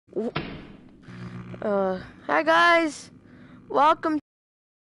Hi guys, welcome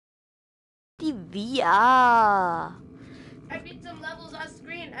to VR. I beat some levels on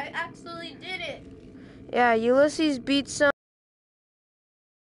screen. I absolutely did it. Yeah, Ulysses beat some.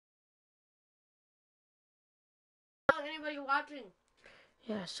 Anybody watching?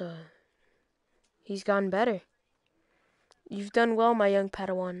 Yeah, so he's gotten better. You've done well, my young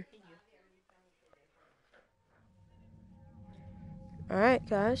Padawan. Alright,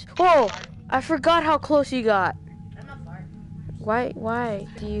 guys. Whoa! I forgot how close you got. I'm not far. Why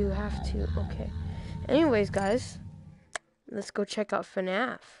do you have to? Okay. Anyways, guys, let's go check out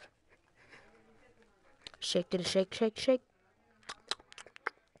FNAF. Shake to the shake, shake, shake.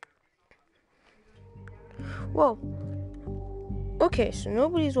 Whoa. Okay, so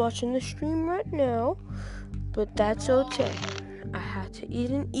nobody's watching the stream right now, but that's okay. I had to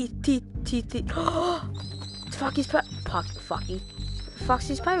eat an teeth. It's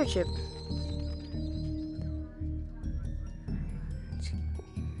Foxy's pirate ship.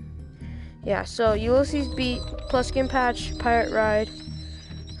 Yeah, so Ulysses beat Plus Skin Patch, Pirate Ride.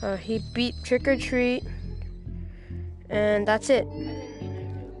 He beat Trick or Treat, and that's it.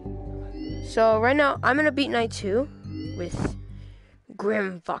 So right now, I'm gonna beat Night 2 with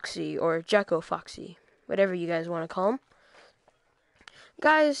Grim Foxy or Jacko Foxy, whatever you guys want to call him.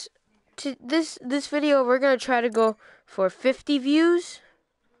 Guys, to this video, we're gonna try to go for 50 views.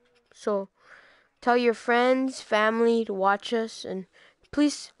 So tell your friends, family to watch us, and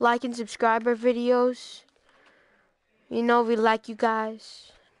please like and subscribe our videos. You know we like you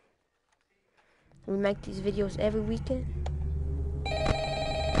guys. We make these videos every weekend.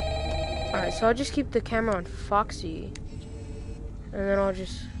 Alright, so I'll just keep the camera on Foxy. And then I'll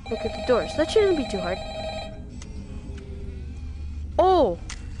just look at the doors. That shouldn't be too hard. Oh!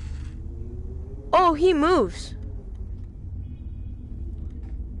 Oh, he moves.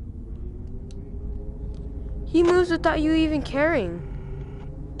 He moves without you even caring.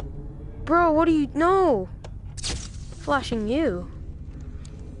 Bro, what do you... No! Flashing you.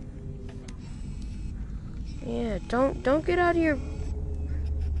 Yeah, don't get out of your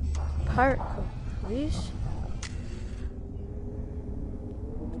part, please.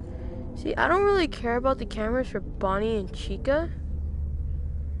 See, I don't really care about the cameras for Bonnie and Chica.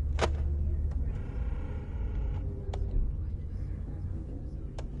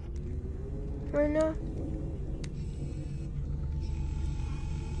 Right now.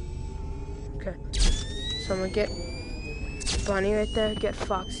 Okay. So I'm gonna get Bonnie right there, get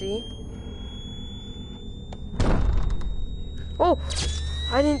Foxy. Oh!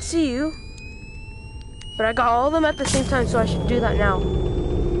 I didn't see you. But I got all of them at the same time, so I should do that now.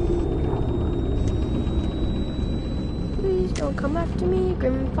 Please don't come after me,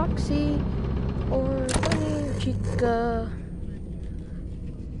 Grim Foxy. Or Bonnie or Chica.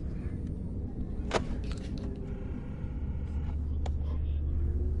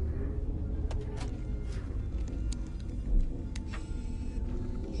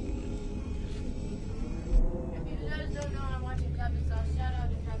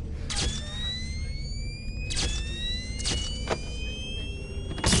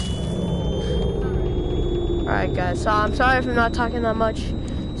 Alright guys, so I'm sorry if I'm not talking that much.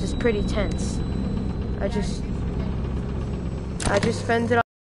 This is pretty tense. I just spent it all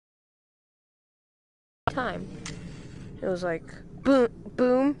time. It was like boom,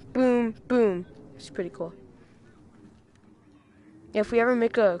 boom, boom, boom. It's pretty cool. If we ever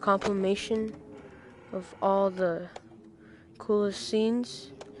make a compilation of all the coolest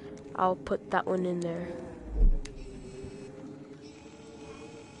scenes, I'll put that one in there.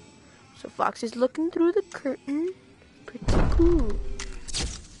 So Fox is looking through the curtain. Pretty cool.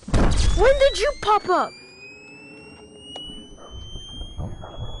 When did you pop up?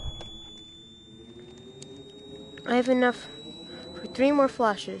 I have enough for 3 more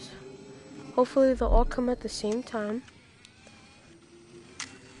flashes. Hopefully they'll all come at the same time.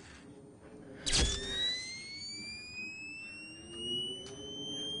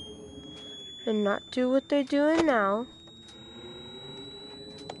 And not do what they're doing now.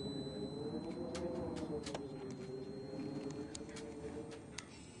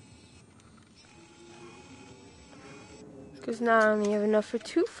 Because now I only have enough for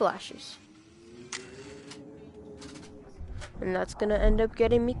 2 flashes. And that's gonna end up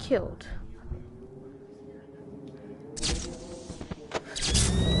getting me killed.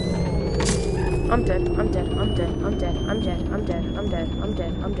 I'm dead, I'm dead, I'm dead, I'm dead, I'm dead, I'm dead, I'm dead, I'm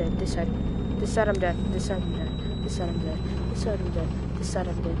dead, I'm dead. This side I'm dead, this side I'm dead, this side I'm dead, this side I'm dead, this side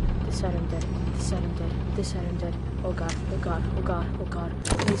I'm dead, this side I'm dead, this side I'm dead, this side I'm dead. Oh god, oh god, oh god, oh god.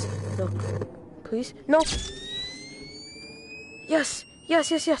 Please, no. Please, no! Yes! Yes,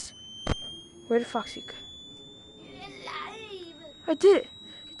 yes, yes. Where did Foxy go? I did it.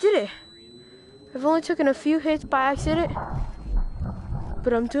 I did it. I've only taken a few hits by accident,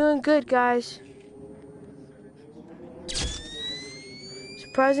 but I'm doing good, guys.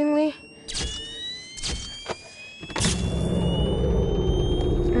 Surprisingly,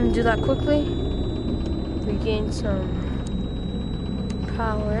 I'm gonna do that quickly. Regain some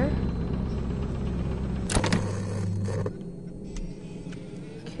power.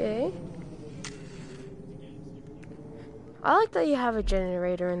 Okay. I like that you have a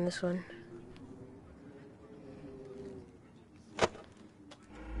generator in this one.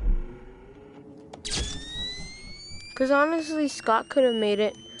 Because honestly, Scott could have made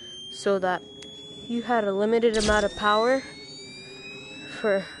it so that you had a limited amount of power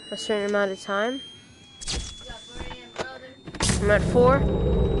for a certain amount of time. I'm at 4.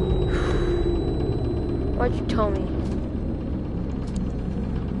 Why'd you tell me?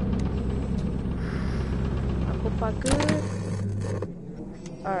 I hope I'm good.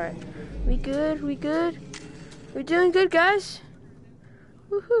 Alright. We good? We good? We're doing good, guys.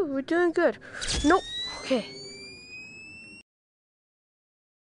 Woohoo, we're doing good. Nope. Okay.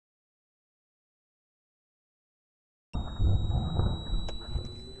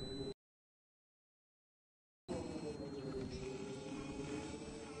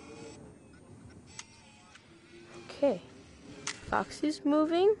 Okay. Foxy's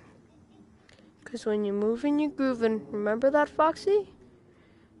moving. Because when you're moving, you're grooving. Remember that, Foxy?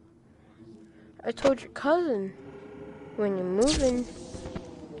 I told your cousin, when you're moving,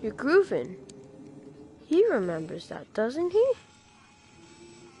 you're grooving. He remembers that, doesn't he?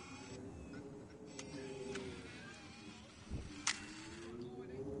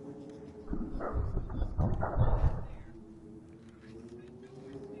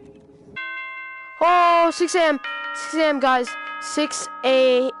 Oh, 6 a.m. 6 a.m., guys. 6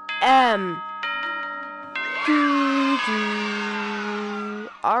 a.m.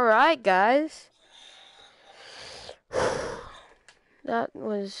 Alright, guys. That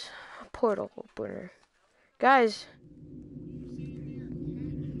was a portal opener. Guys,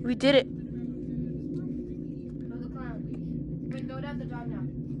 we did it. Go down the dog now.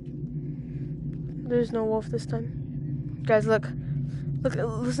 There's no wolf this time. Guys, look. Look,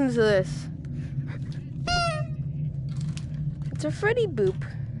 listen to this. It's a Freddy boop.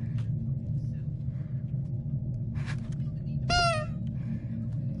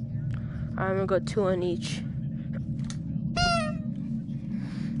 I'm gonna go 2 on each.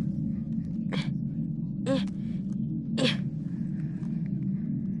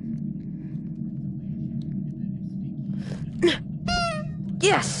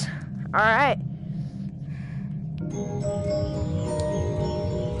 Yes! Alright.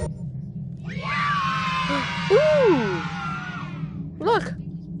 Ooh! Look!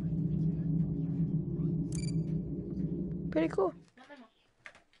 Pretty cool.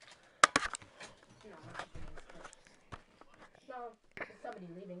 Somebody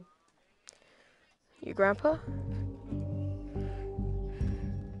leaving. Your grandpa?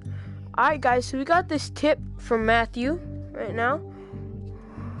 Alright, guys, so we got this tip from Matthew right now.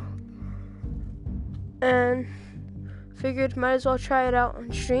 And figured might as well try it out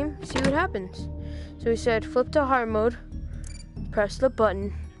on stream, see what happens. So he said, flip to hard mode, press the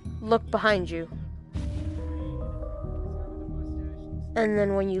button, look behind you. And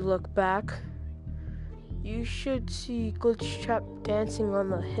then when you look back, you should see Glitch Trap dancing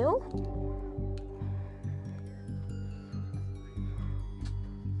on the hill.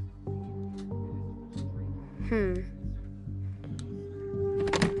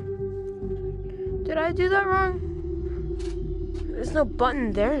 Did I do that wrong? There's no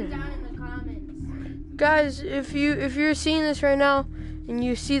button there. Down in the comments. Guys, if you're seeing this right now and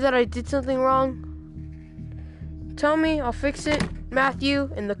you see that I did something wrong, tell me, I'll fix it. Matthew,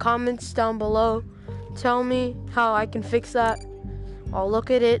 in the comments down below, tell me how I can fix that. I'll look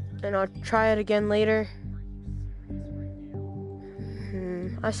at it and I'll try it again later.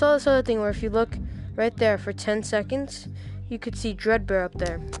 I saw this other thing where if you look right there for 10 seconds, you could see Dreadbear up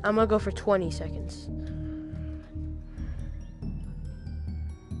there. I'm gonna go for 20 seconds.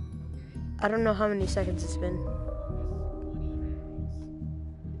 I don't know how many seconds it's been.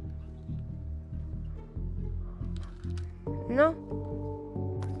 No?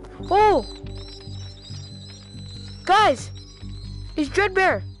 Oh! Guys! It's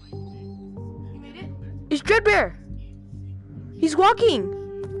Dreadbear! You made it? It's Dreadbear! He's walking!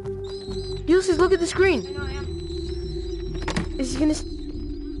 Ulysses, look at the screen! I know I am. Is he gonna...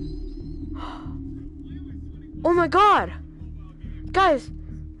 Oh my god! Guys,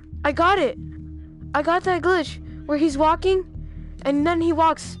 I got it! I got that glitch where he's walking And then he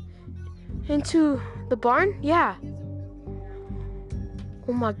walks into the barn? Yeah.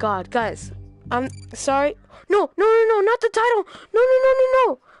 Oh my god, guys. I'm sorry. No, not the title. No.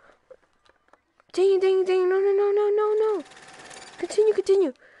 Ding, no.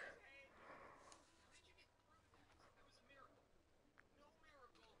 Continue.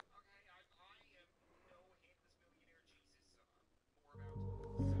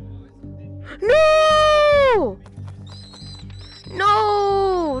 No!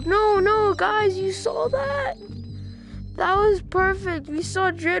 No, guys, you saw that? That was perfect. We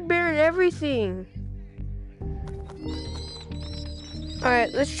saw Dreadbear and everything.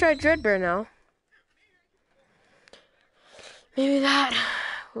 Alright, let's try Dreadbear now. Maybe that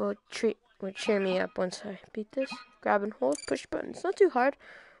will cheer me up once I beat this. Grab and hold, push button. It's not too hard.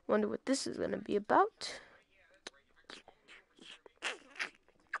 Wonder what this is gonna be about.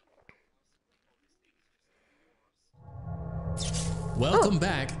 Welcome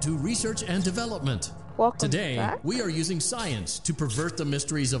back to Research and Development. Today, we are using science to pervert the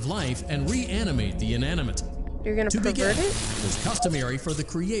mysteries of life and reanimate the inanimate. You're gonna pervert it? It is customary for the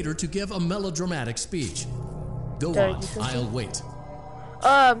creator to give a melodramatic speech. Go on, I'll wait.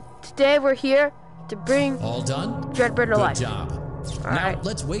 Today we're here to bring all done? Dreadbear to life. Good job. Now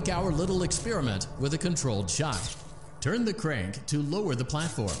let's wake our little experiment with a controlled shot. Turn the crank to lower the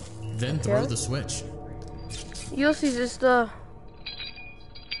platform, then throw the switch. You'll see this.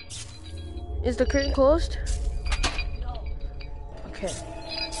 Is the curtain closed? No. Okay.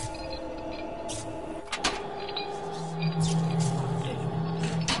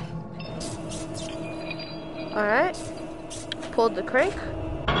 Alright. Pulled the crank.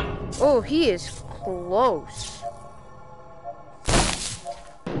 Oh, he is close.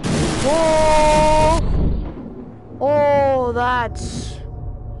 Whoa! Oh, that's...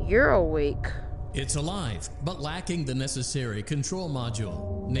 You're awake. It's alive, but lacking the necessary control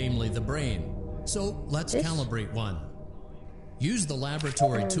module, namely the brain. So let's calibrate one. Use the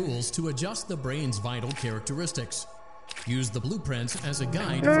laboratory tools to adjust the brain's vital characteristics. Use the blueprints as a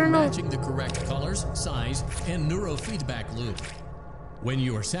guide for matching the correct colors, size, and neurofeedback loop. When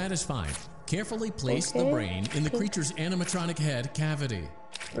you are satisfied, carefully place the brain in the creature's animatronic head cavity.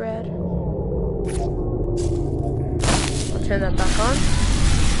 Red. I'll turn that back on.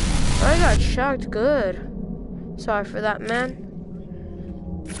 I got shocked good. Sorry for that, man.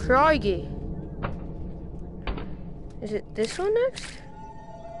 Crikey. Is it this one next?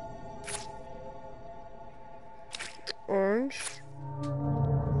 Orange.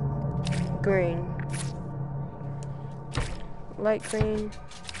 Green. Light green.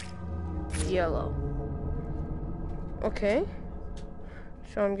 Yellow. Okay.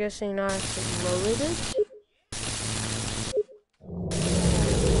 So I'm guessing now I have to lower this.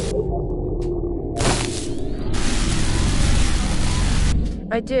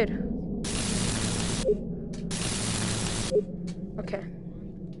 I did. Okay.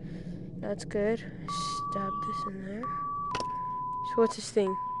 That's good. Stab this in there. So what's this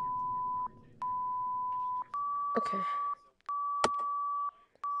thing? Okay.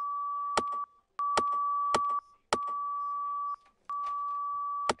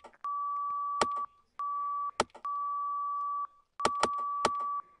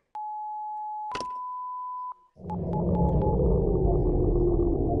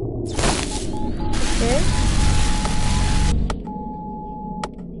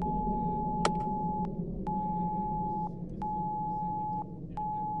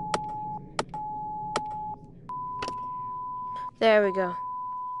 There we go.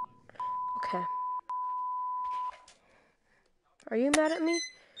 Okay. Are you mad at me?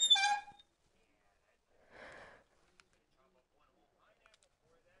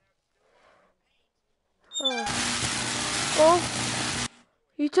 Oh.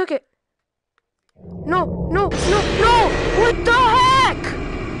 You took it. No. What the heck?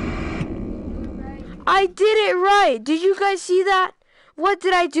 I did it right. Did you guys see that? What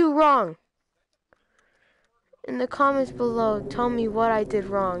did I do wrong? In the comments below, tell me what I did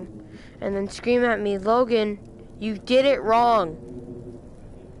wrong. And then scream at me, Logan, you did it wrong.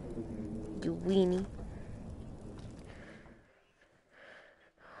 You weenie.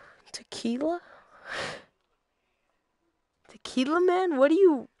 Tequila? Tequila, man? What do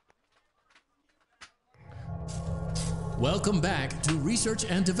you... Welcome back to Research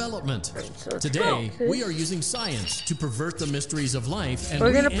and Development. Today, we are using science to pervert the mysteries of life and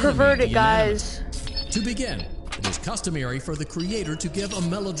we're gonna pervert it, guys. To begin, it is customary for the creator to give a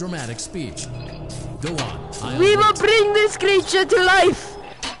melodramatic speech. Go on. We will bring this creature to life,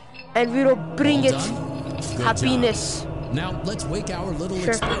 and we will bring it happiness. Now let's wake our little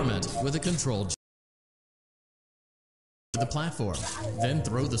experiment with a controlled the platform, then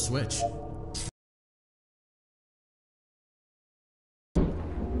throw the switch.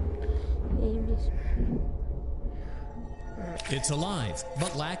 It's alive,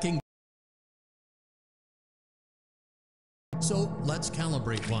 but lacking. So let's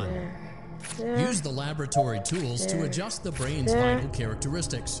calibrate one. Use the laboratory tools to adjust the brain's vital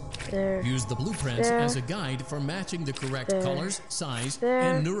characteristics. Use the blueprints as a guide for matching the correct colors, size,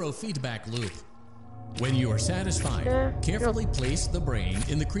 and neurofeedback loop. When you are satisfied, carefully place the brain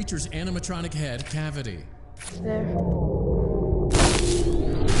in the creature's animatronic head cavity. There. You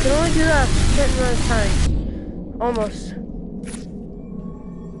can only do that a certain amount of times. Almost.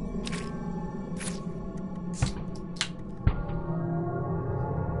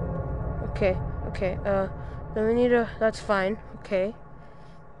 Okay, then we need to, that's fine, okay.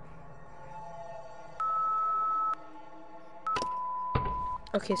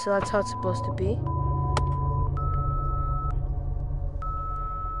 Okay, so that's how it's supposed to be.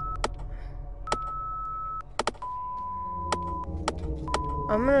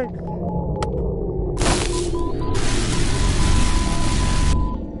 I'm gonna...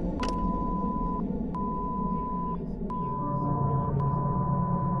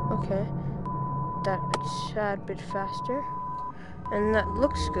 Okay. That a tad bit faster. And that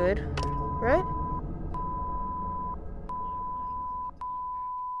looks good, right?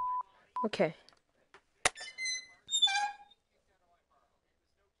 Okay.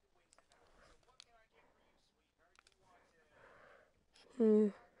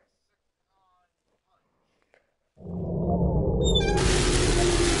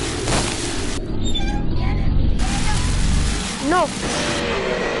 No!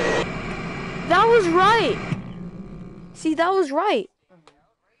 That was right! See, that was right!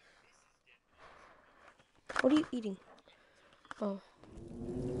 What are you eating? Oh.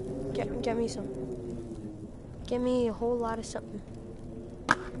 Get me some. Get me a whole lot of something.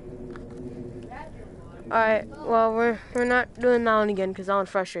 Alright, well, we're not doing that one again because that one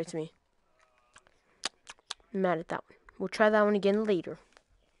frustrates me. I'm mad at that one. We'll try that one again later.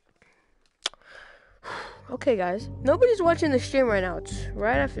 Okay, guys. Nobody's watching the stream right now. It's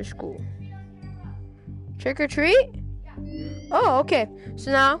right after school. Trick or treat? Oh, okay.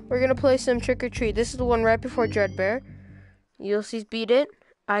 So now we're going to play some trick or treat. This is the one right before Dreadbear. Ulysses beat it.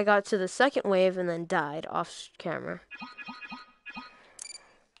 I got to the second wave and then died off camera.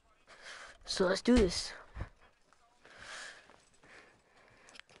 So let's do this.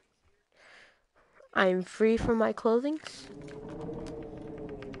 I'm free from my clothing.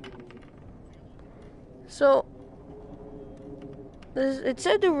 So, it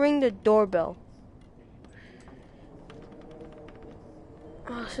said to ring the doorbell.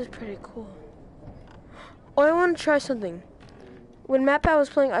 Oh, this is pretty cool. Oh, I want to try something. When MatPat was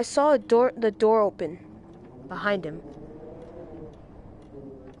playing, I saw the door open behind him.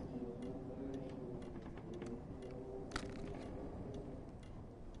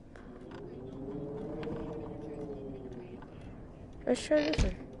 Let's try this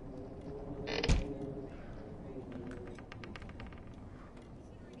one.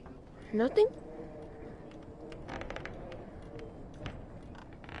 Nothing?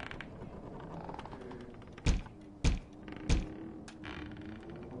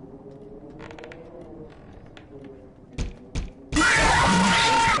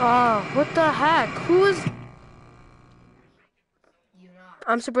 Oh, what the heck? Who is...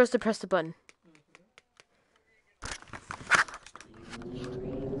 I'm supposed to press the button.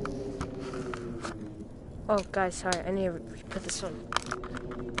 Oh, guys, sorry. I need to put this on.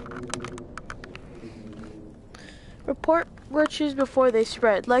 Report glitches before they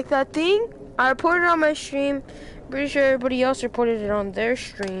spread. Like that thing? I reported it on my stream. Pretty sure everybody else reported it on their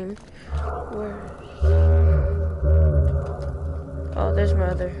stream. Where? Oh, there's my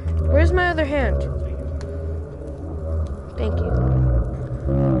other. Where's my other hand? Thank you.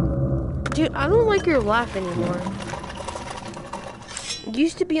 Dude, I don't like your laugh anymore. It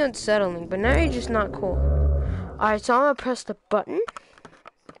used to be unsettling, but now you're just not cool. Alright, so I'm gonna press the button.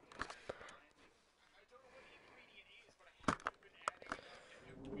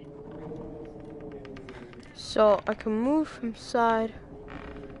 So I can move from side.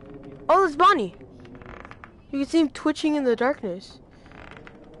 Oh, it's Bonnie. You can see him twitching in the darkness.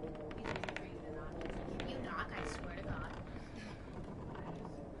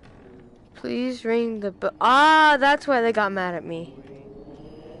 Please ring the bell. Ah, that's why they got mad at me.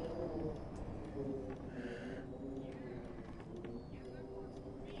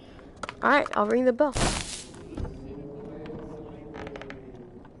 Alright, I'll ring the bell.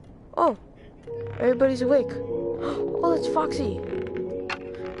 Oh, everybody's awake. Oh, that's Foxy.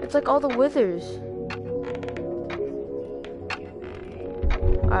 It's like all the withers.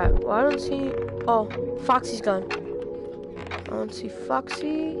 Alright, well, I don't see... Oh, Foxy's gone. I don't see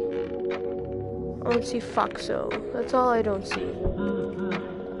Foxy. I don't see Foxo. That's all I don't see.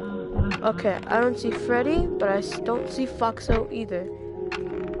 Okay, I don't see Freddy, but I don't see Foxo either.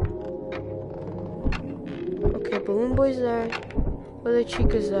 Okay, Balloon Boy's there. Other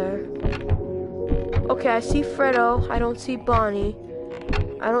Chica's there. Okay, I see Fredo. I don't see Bonnie.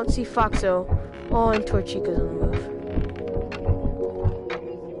 I don't see Foxo. Oh, and Torchica's on the move.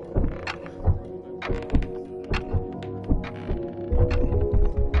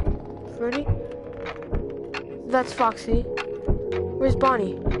 Freddy? That's Foxy. Where's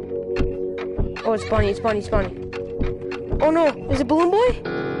Bonnie? Oh, it's Bonnie, it's Bonnie, it's Bonnie. Oh no, is it Balloon Boy?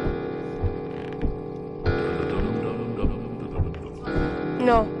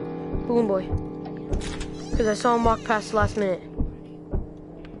 No, Balloon Boy. Because I saw him walk past last minute.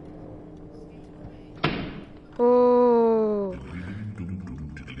 Oh.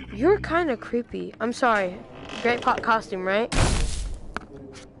 You're kind of creepy. I'm sorry. Great pot costume, right?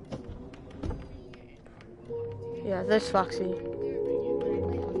 Yeah, there's Foxy.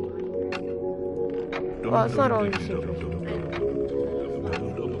 Well, it's not always the same person.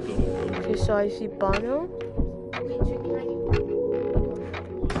 Okay, so I see Bono.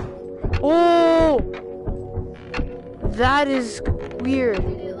 Oh! That is weird.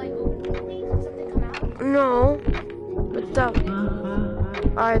 No. What the?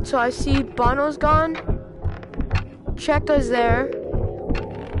 Alright, so I see Bono's gone. Checa's there.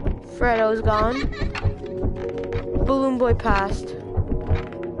 Fredo's gone. Balloon Boy passed.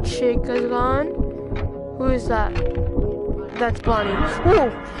 Chica's gone. Who is that? That's Bonnie.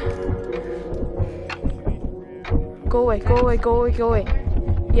 Whoa! Go away, go away, go away, go away.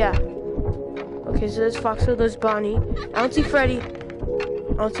 Yeah. Okay, so there's Foxo, there's Bonnie. I don't see Freddy.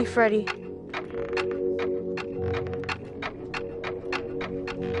 I don't see Freddy.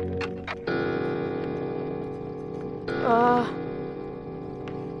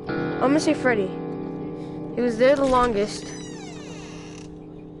 I'm gonna say Freddy. He was there the longest.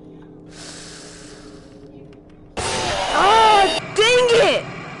 Oh, dang it!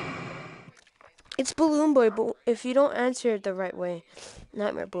 It's Balloon Boy, but if you don't answer it the right way,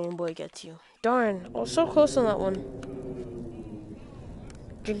 Nightmare Balloon Boy gets you. Darn, I was so close on that one.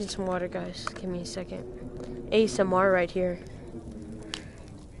 Drinking some water, guys. Give me a second. ASMR right here.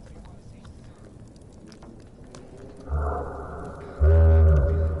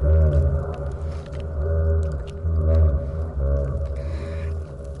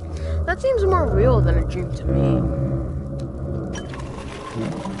 That seems more real than a dream to me.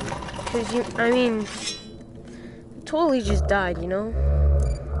 Cause you, I mean, totally just died, you know?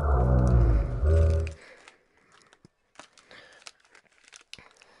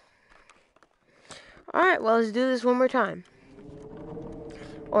 Alright, well, let's do this one more time.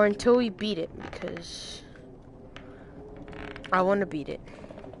 Or until we beat it, because I want to beat it.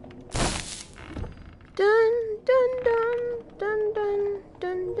 Dun, dun, dun, dun, dun,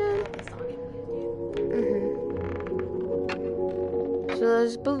 dun, dun. So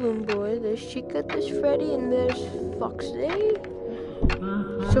there's Balloon Boy, there's Chica, there's Freddy, and there's Foxy.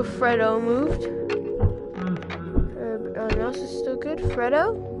 So Fredo moved. Everyone else is still good.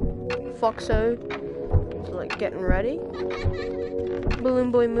 Fredo, Foxo, so like getting ready. Balloon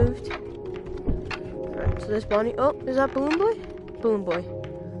Boy moved. Alright, so there's Bonnie. Oh, is that Balloon Boy? Balloon Boy.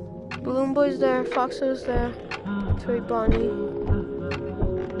 Balloon Boy's there, Foxo's there. Toy Bonnie.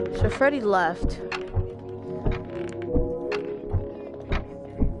 So Freddy left.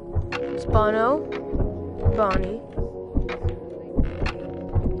 It's Bono, Bonnie,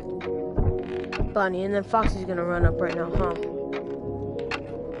 and then Foxy's gonna run up right now, huh?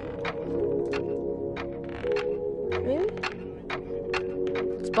 Maybe?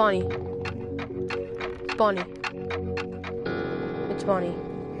 It's Bonnie. It's Bonnie. It's Bonnie.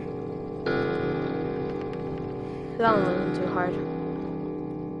 That one wasn't too hard.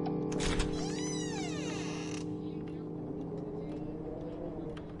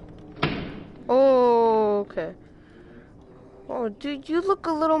 Oh, okay. Oh, dude, you look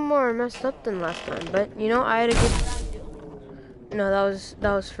a little more messed up than last time, but you know, I had a good. No, that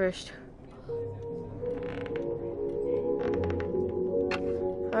was first.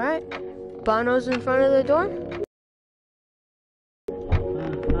 All right, Bono's in front of the door.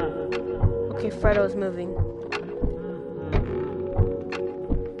 Okay, Fredo's moving.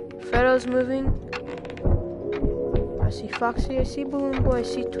 Fredo's moving. I see Foxy, I see Balloon Boy, I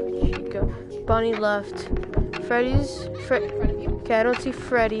see Chica. Bonnie left. Okay, I don't see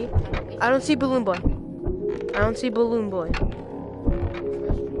Freddy. I don't see Balloon Boy. I don't see Balloon Boy.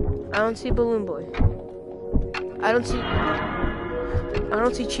 I don't see Balloon Boy. I don't see I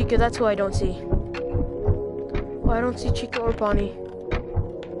don't see Chica. That's who I don't see. Oh, I don't see Chica or Bonnie.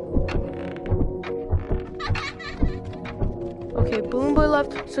 Okay, Balloon Boy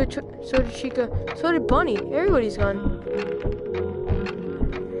left. So did Chica. So did Bonnie. Everybody's gone.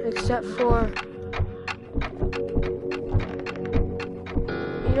 Except for...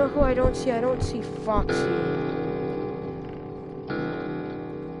 You know who I don't see? I don't see Foxy.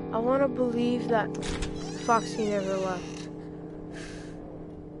 I want to believe that Foxy never left.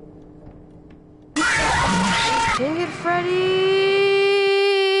 Dang it, Freddy!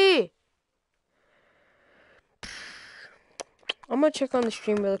 I'm gonna check on the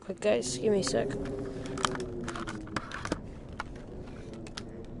stream really quick, guys. Give me a sec.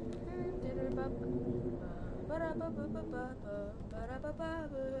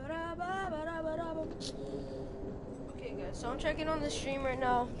 Okay, guys, so I'm checking on the stream right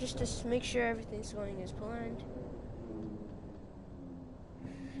now just to make sure everything's going as planned.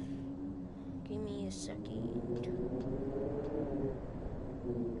 Give me a second.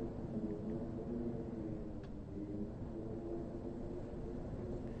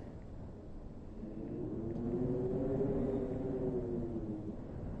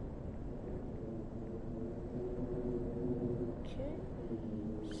 Okay,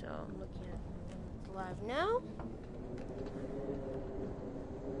 so I'm looking at live now.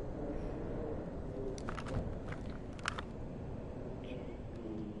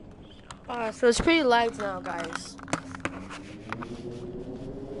 So it's pretty lagged now, guys.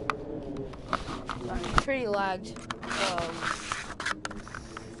 It's pretty lagged.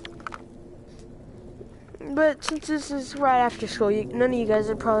 But since this is right after school, none of you guys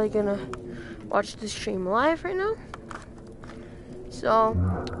are probably gonna watch the stream live right now. So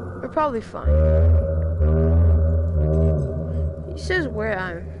we're probably fine. He says, "Where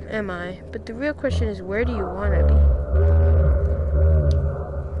am I?" But the real question is, where do you want to be?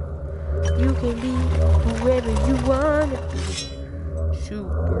 You can be whoever you want to be.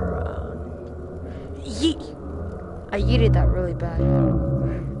 Super. Yeet. I yeeted that really bad.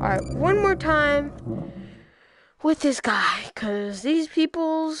 Alright, one more time with this guy, cause these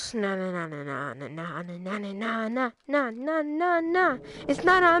people's nah. It's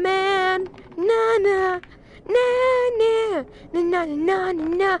not a man.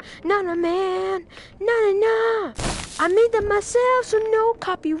 Nah. Not a man. Nah. I made them myself, so no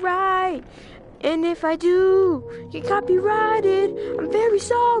copyright. And if I do get copyrighted, I'm very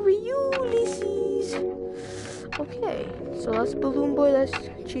sorry, Ulysses. Okay, so that's Balloon Boy, that's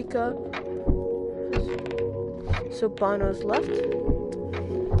Chica. So Bono's left.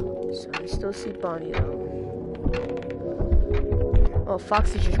 So I still see Bonnie though. Oh,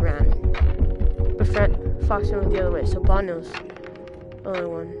 Foxy just ran. But Foxy went the other way, so Bono's the only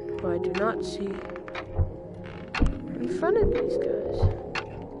one who I do not see in front of these guys.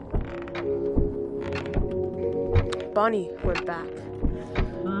 Bonnie went back.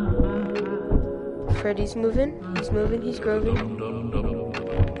 Freddy's moving. He's groving.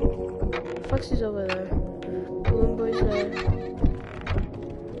 Foxy's over there. Balloon Boy's there.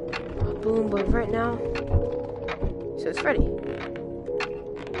 Oh, Balloon Boy right now. So it's Freddy.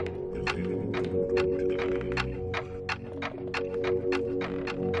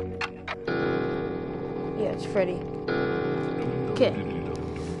 Yeah, it's Freddy. Okay.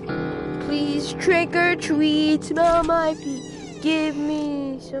 Please trick or treat, smell my feet. Give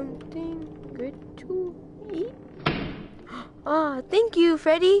me something good to eat. Ah, thank you,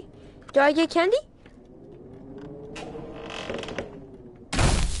 Freddy. Do I get candy?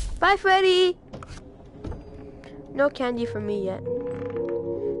 Bye, Freddy. No candy for me yet.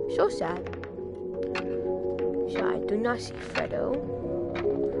 So sad. So I do not see Fredo,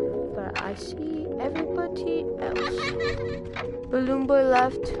 but I see everybody else. Balloon Boy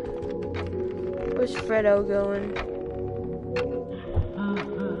left. Where's Fredo going?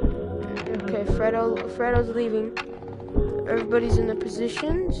 Okay, Fredo's leaving. Everybody's in their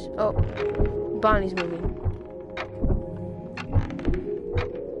positions. Oh, Bonnie's moving.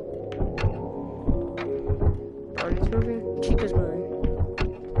 Bonnie's moving. Chica's moving.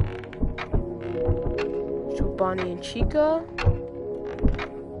 So Bonnie and Chica.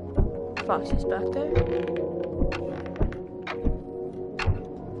 Foxy's back there.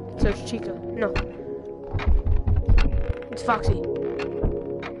 So it's Chica. No. It's Foxy.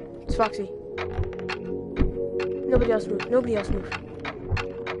 It's Foxy. Nobody else move.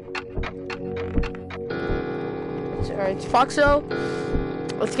 Alright, it's Foxo.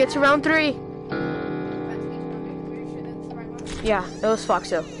 Let's get to round 3. Yeah, that was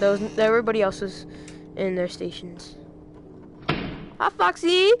Foxo. Everybody else was in their stations. Hi,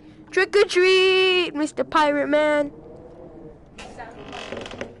 Foxy. Trick or treat, Mr. Pirate Man.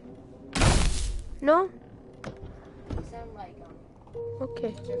 No? You sound like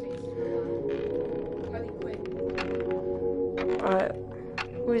Okay. Harley Quinn. Alright.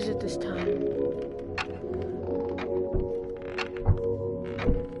 Who is it this time?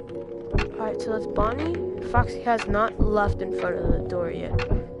 Alright, so that's Bonnie. Foxy has not left in front of the door yet.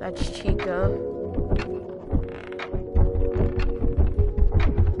 That's Chica.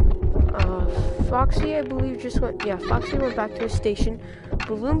 Foxy, I believe, just went. Yeah, Foxy went back to his station.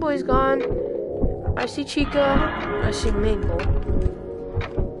 Balloon Boy's gone. I see Chica. I see Mangle.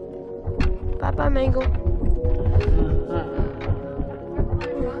 Bye bye, Mangle.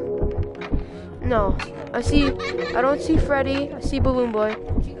 No, I don't see Freddy. I see Balloon Boy.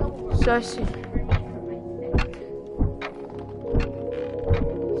 So I see.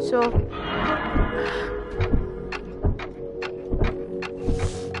 So.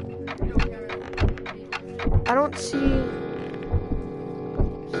 I don't see.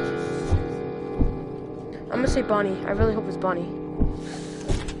 I'm gonna say Bonnie. I really hope it's Bonnie.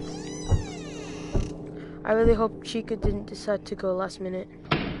 I really hope Chica didn't decide to go last minute.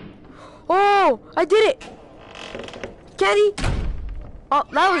 Oh! I did it! Candy! Oh,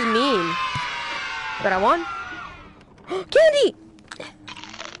 that was mean. But I won. Candy!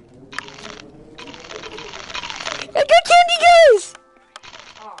 I got candy, guys!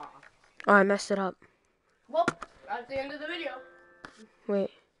 Oh, I messed it up. Well, that's the end of the video.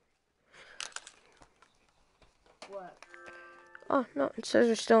 Wait. What? Oh, no, it says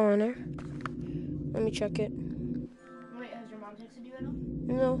we're still on there. Let me check it. Wait, has your mom texted you at all?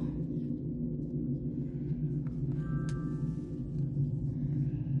 No.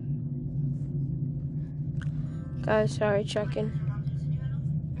 Guys, sorry, checking. Has your mom texted you at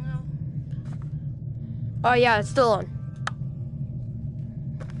all? No. Oh, yeah, it's still on.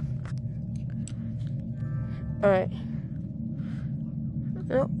 Alright.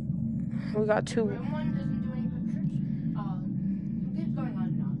 Nope. We got two. Room 1 doesn't do any pictures. It keeps going on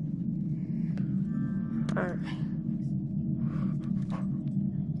and on. Alright.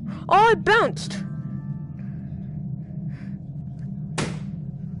 Oh, it bounced!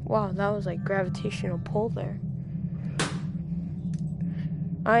 Wow, that was like gravitational pull there.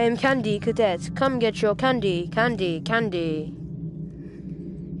 I am Candy Cadet. Come get your candy, candy, candy.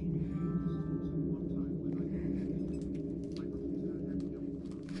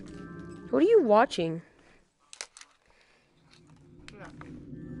 What are you watching?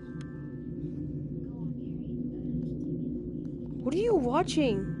 What are you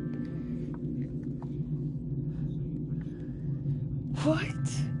watching? What?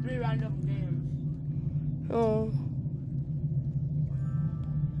 3 random games. Oh.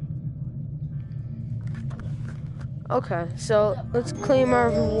 Okay, so let's claim our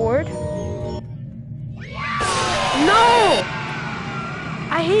reward. No!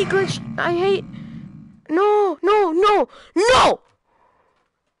 I hate glitch. I hate. No, no, no, no!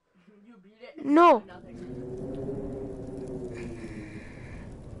 You beat it. No. Nothing.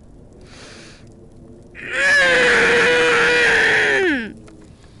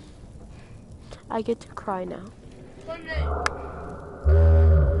 I get to cry now. 1 minute.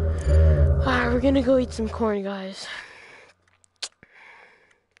 Alright, we're gonna go eat some corn, guys.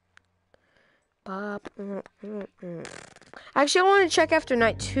 Actually, I want to check after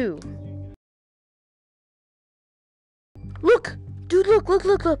night 2. Look! Dude, look, look,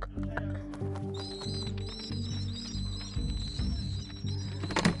 look, look!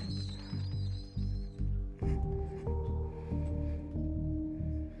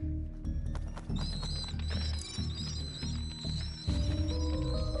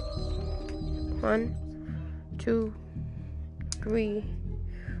 One, 2, 3,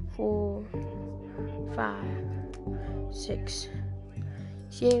 4, 5, 6,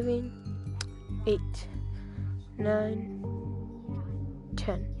 7, 8, 9,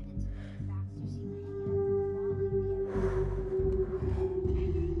 10.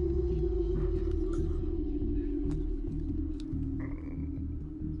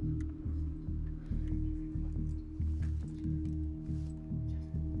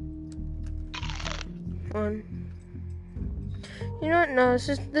 One. You know what? No, this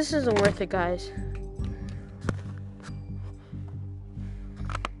isn't worth it, guys.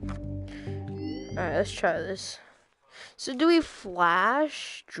 Alright, let's try this. So do we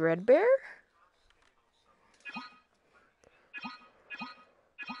flash Dreadbear?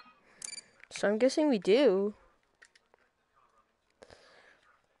 So I'm guessing we do.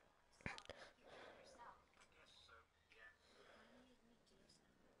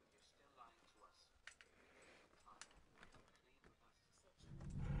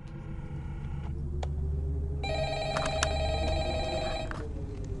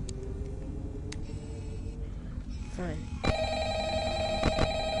 fine.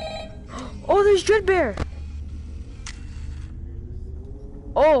 Oh, there's Dreadbear!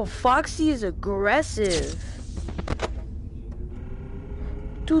 Oh, Foxy is aggressive.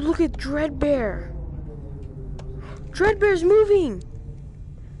 Dude, look at Dreadbear. Dreadbear's moving.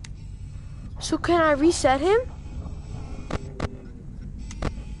 So can I reset him?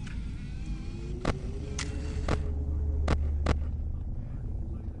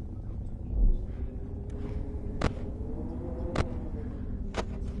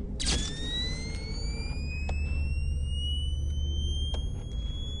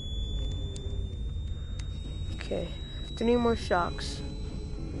 Okay, 3 more shocks.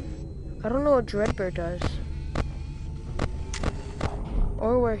 I don't know what Dreadbear does.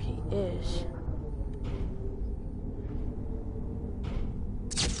 Or where he is.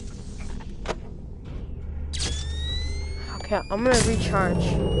 Okay, I'm gonna recharge.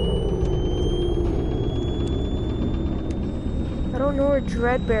 I don't know where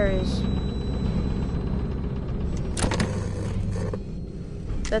Dreadbear is.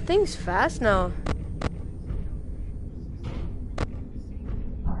 That thing's fast now.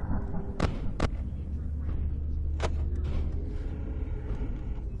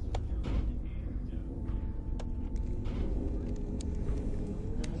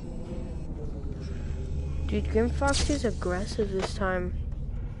 Dude, Grim Foxy is aggressive this time.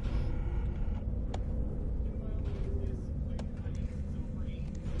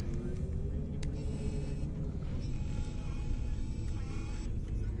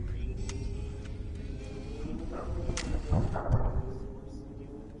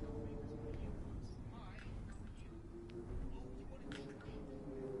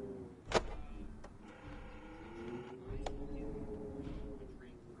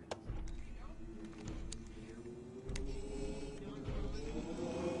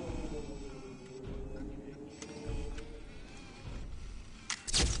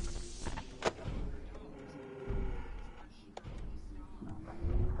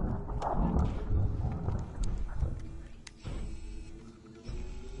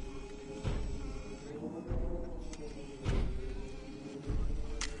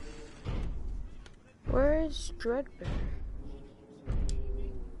 Where's Dreadbear?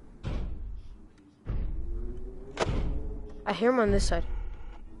 I hear him on this side.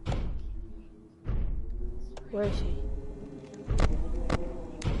 Where is he?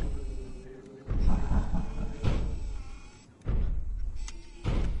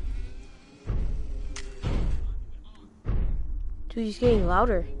 Dude, he's getting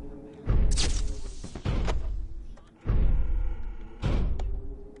louder.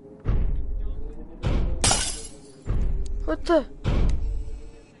 What the?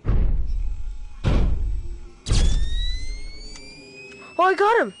 Oh, I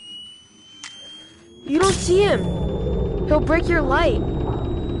got him! You don't see him! He'll break your light.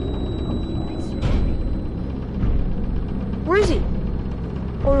 Where is he?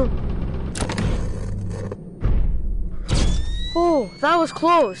 Oh no. Oh, that was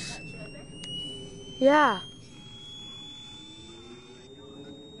close. Yeah.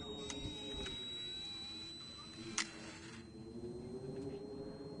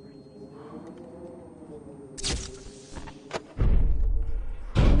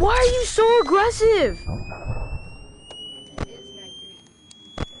 Why are you so aggressive?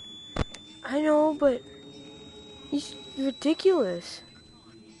 I know, but he's ridiculous.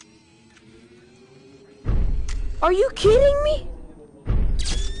 Are you kidding me?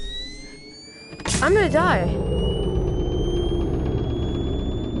 I'm gonna die.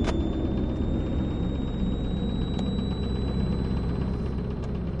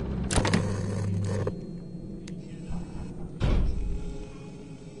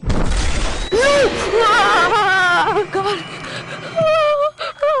 Oh God!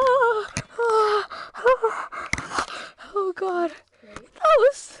 Oh God! That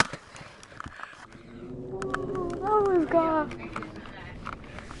was God,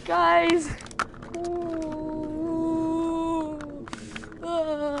 guys.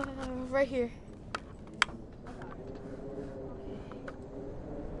 Right here.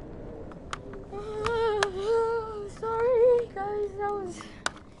 Sorry, guys.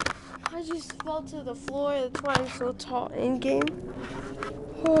 I just fell to the floor. That's why I'm so tall in game.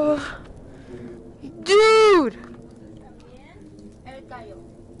 Oh. Dude! Él cayó.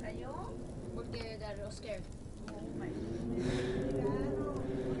 ¿Cayó? Porque got real scared. Oh my God.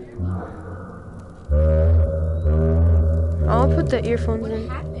 I'll put the earphones in.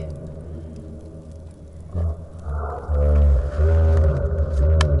 What happened?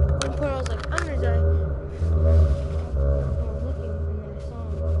 I was like, I'm gonna die. I was looking and then I saw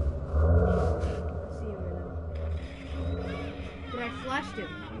him. I see him right now. has to.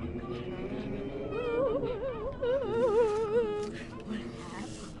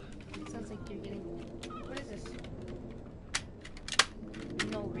 Sounds like you're getting. What is this?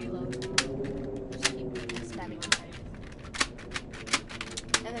 No reload. Just keep spamming on fire.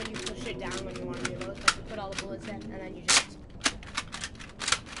 And then you push it down when you want to reload. Like you put all the bullets in, and then you just.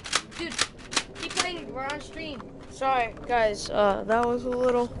 Dude, keep playing. We're on stream. Sorry, guys. That was a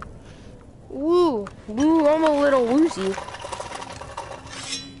little. Woo! I'm a little woozy.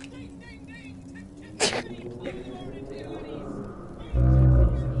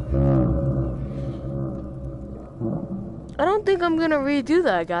 I don't think I'm gonna redo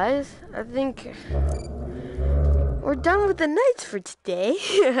that, guys. I think we're done with the nights for today.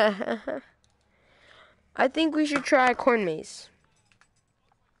 I think we should try corn maze.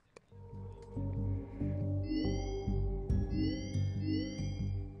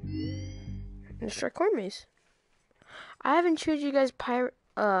 Let's try corn maze. I haven't showed you guys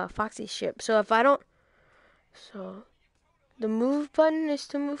Foxy's ship, so if I don't, so the move button is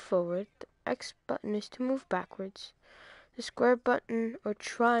to move forward, the X button is to move backwards, the square button or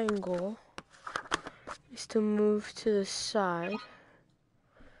triangle is to move to the side.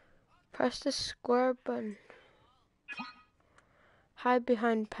 Press the square button. Hide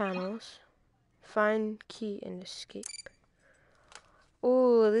behind panels. Find key and escape.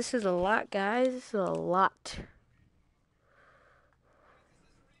 Oh, this is a lot, guys. This is a lot.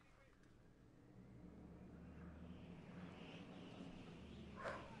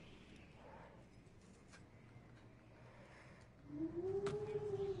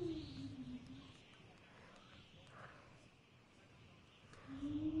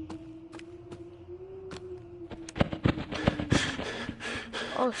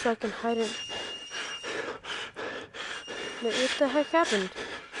 Oh, so I can hide it. Wait, what the heck happened?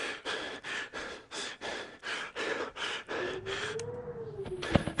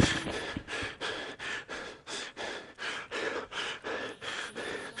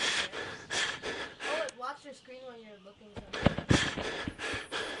 Oh, it blocks your screen when you're looking at it.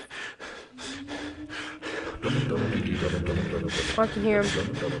 Oh, I can hear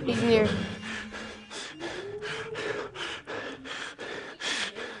him. He's near.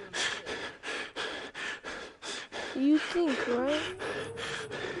 You think, right?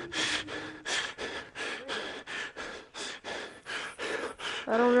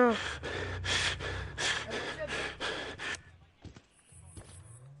 I don't know.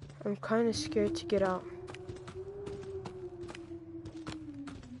 I'm kind of scared to get out.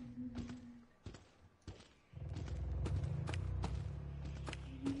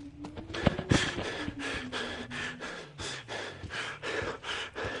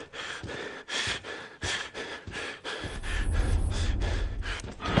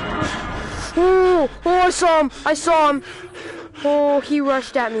 Oh, I saw him. Oh, he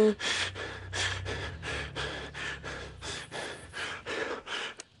rushed at me.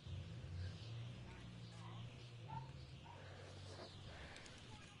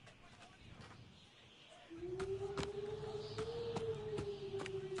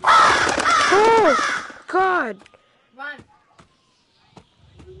 Oh, God. Run.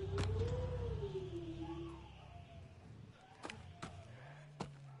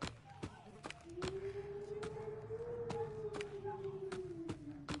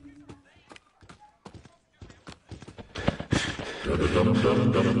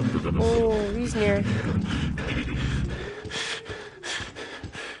 Oh, he's near.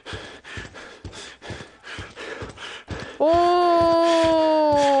 Oh!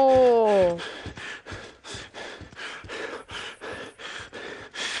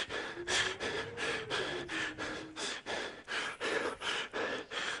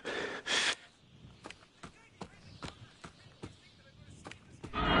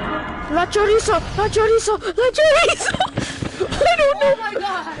 La chorizo! La chorizo! La chorizo! I don't know. Oh my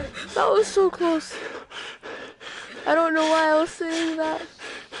god! That was so close. I don't know why I was saying that.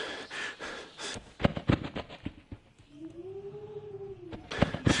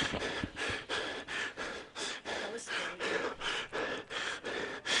 That was scary.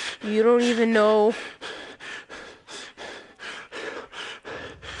 You don't even know.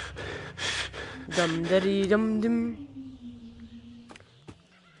 Dum daddy dum dum.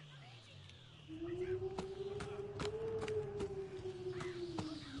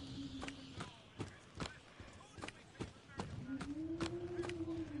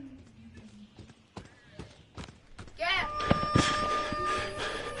 Get!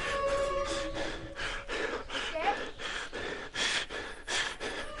 Get!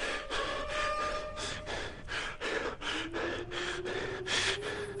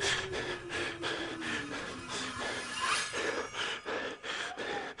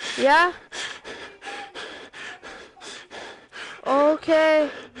 Yeah? Okay.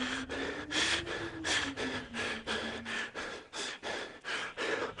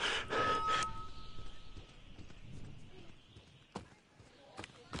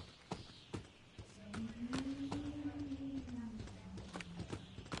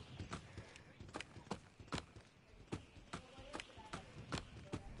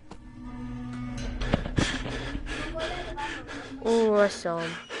 Oh, I saw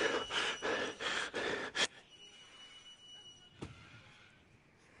him.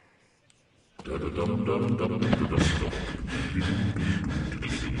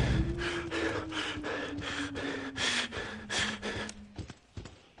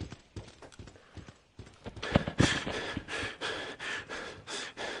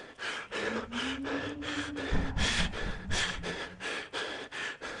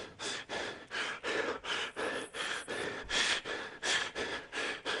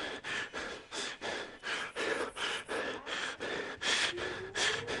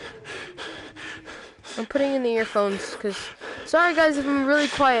 I'm putting in the earphones because, sorry guys if I'm really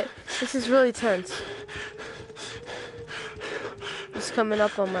quiet. This is really tense. It's coming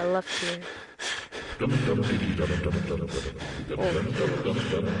up on my left here. Oh,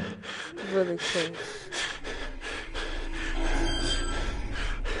 really close.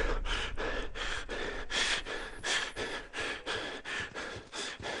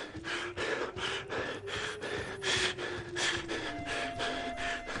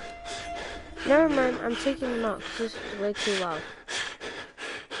 Never mind, I'm taking them out. This is way too loud.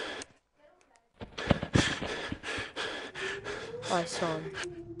 Oh, I saw him.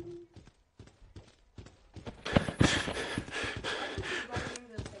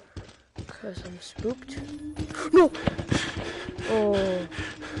 Because I'm spooked. No! Oh,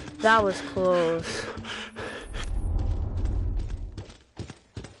 that was close.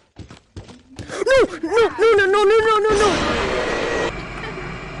 No! No! No! No! No! No! No! No!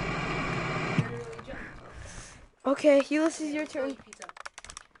 Okay, Ulysses, your turn.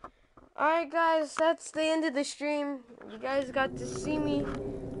 Alright guys, that's the end of the stream. You guys got to see me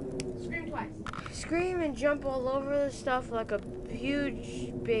Scream twice. scream and jump all over the stuff like a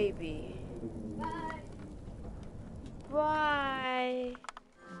huge baby. Bye. Bye.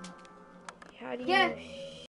 How do you... Yeah.